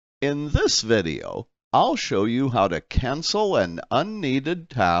In this video, I'll show you how to cancel an unneeded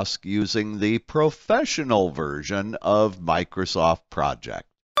task using the professional version of Microsoft Project.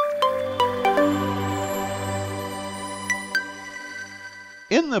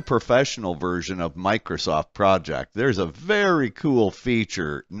 In the professional version of Microsoft Project, there's a very cool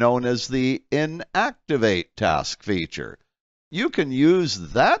feature known as the Inactivate task feature. You can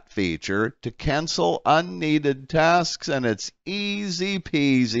use that feature to cancel unneeded tasks, and it's easy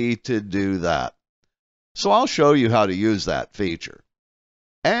peasy to do that. So I'll show you how to use that feature.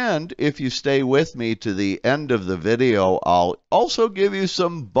 And if you stay with me to the end of the video, I'll also give you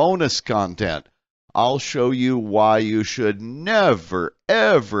some bonus content. I'll show you why you should never,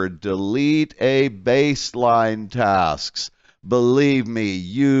 ever delete a baseline tasks. Believe me,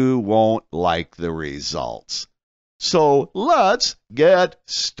 you won't like the results. So let's get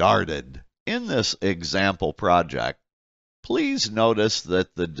started. In this example project, please notice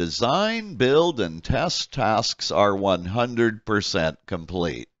that the design, build, and test tasks are 100%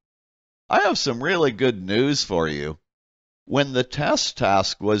 complete. I have some really good news for you. When the test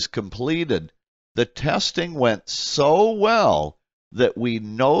task was completed, the testing went so well that we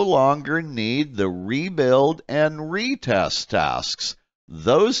no longer need the rebuild and retest tasks.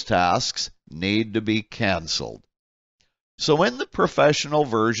 Those tasks need to be canceled. So in the professional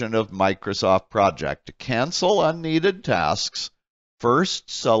version of Microsoft Project, to cancel unneeded tasks, first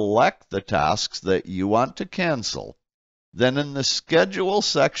select the tasks that you want to cancel. Then in the Schedule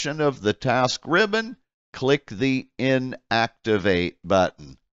section of the task ribbon, click the Inactivate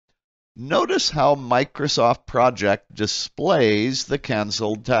button. Notice how Microsoft Project displays the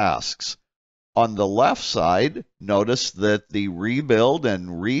canceled tasks. On the left side, notice that the rebuild and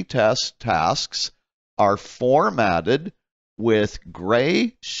retest tasks are formatted with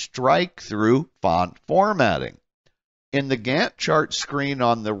gray strike-through font formatting. In the Gantt chart screen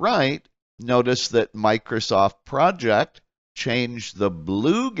on the right, notice that Microsoft Project changed the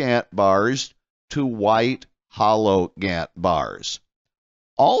blue Gantt bars to white hollow Gantt bars.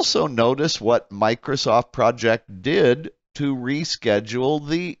 Also notice what Microsoft Project did to reschedule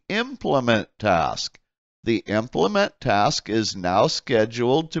the implement task. The implement task is now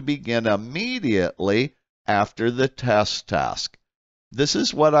scheduled to begin immediately after the test task. This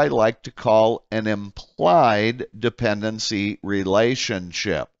is what I like to call an implied dependency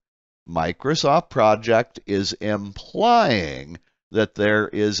relationship. Microsoft Project is implying that there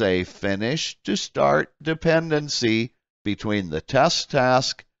is a finish to start dependency between the test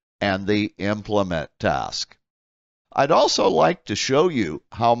task and the implement task. I'd also like to show you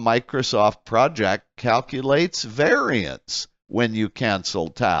how Microsoft Project calculates variance when you cancel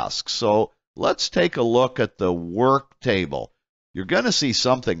tasks. So let's take a look at the work table. You're going to see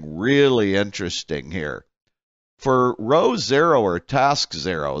something really interesting here. For row 0 or task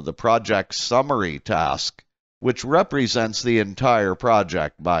 0, the project summary task, which represents the entire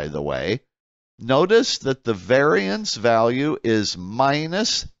project, by the way, notice that the variance value is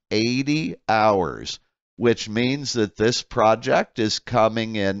minus 80 hours, which means that this project is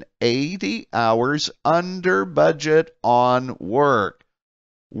coming in 80 hours under budget on work.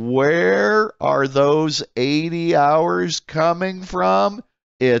 Where are those 80 hours coming from?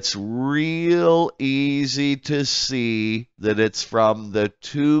 It's real easy to see that it's from the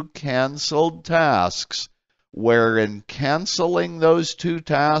 2 canceled tasks, where in canceling those 2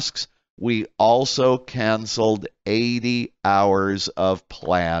 tasks, we also canceled 80 hours of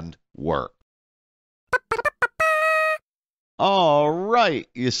planned work. All right,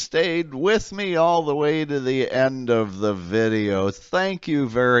 you stayed with me all the way to the end of the video. Thank you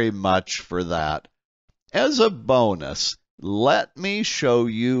very much for that. As a bonus, let me show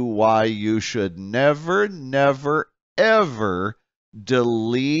you why you should never, ever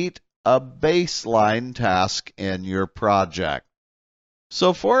delete a baseline task in your project.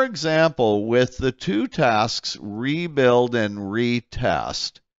 So, for example, with the 2 tasks rebuild and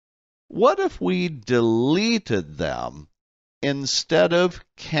retest, what if we deleted them instead of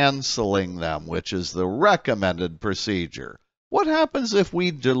canceling them, which is the recommended procedure? What happens if we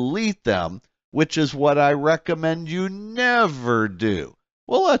delete them, which is what I recommend you never do?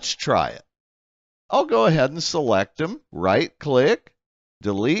 Well, let's try it. I'll go ahead and select them, right-click,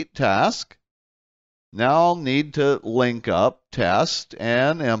 delete task. Now I'll need to link up test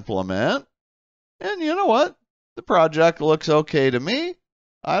and implement. And you know what? The project looks okay to me.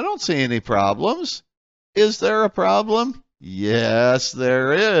 I don't see any problems. Is there a problem? Yes,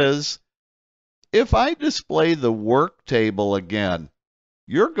 there is. If I display the work table again,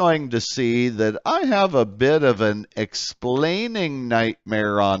 you're going to see that I have a bit of an explaining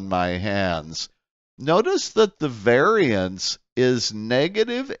nightmare on my hands. Notice that the variance is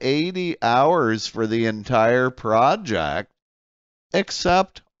negative 80 hours for the entire project,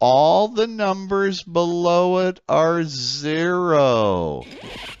 except all the numbers below it are 0.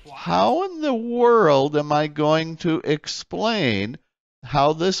 How in the world am I going to explain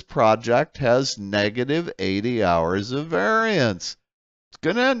how this project has negative 80 hours of variance? It's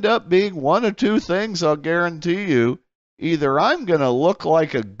going to end up being one of two things, I'll guarantee you. Either I'm going to look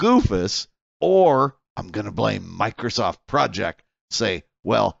like a goofus, or I'm going to blame Microsoft Project, say,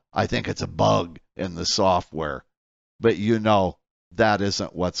 well, I think it's a bug in the software. But you know, that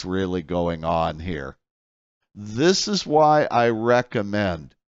isn't what's really going on here. This is why I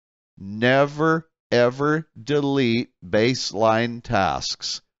recommend never, ever delete baseline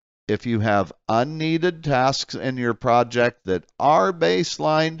tasks. If you have unneeded tasks in your project that are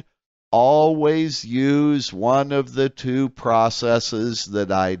baselined, always use one of the two processes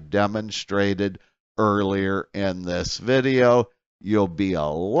that I demonstrated earlier in this video. You'll be a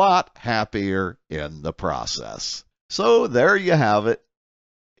lot happier in the process. So there you have it.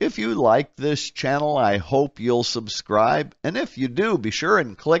 If you like this channel, I hope you'll subscribe. And if you do, be sure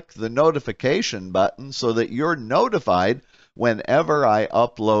and click the notification button so that you're notified whenever I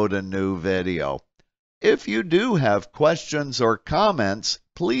upload a new video. If you do have questions or comments,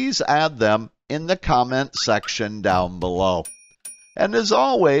 please add them in the comment section down below. And as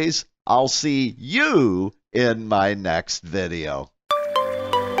always, I'll see you in my next video.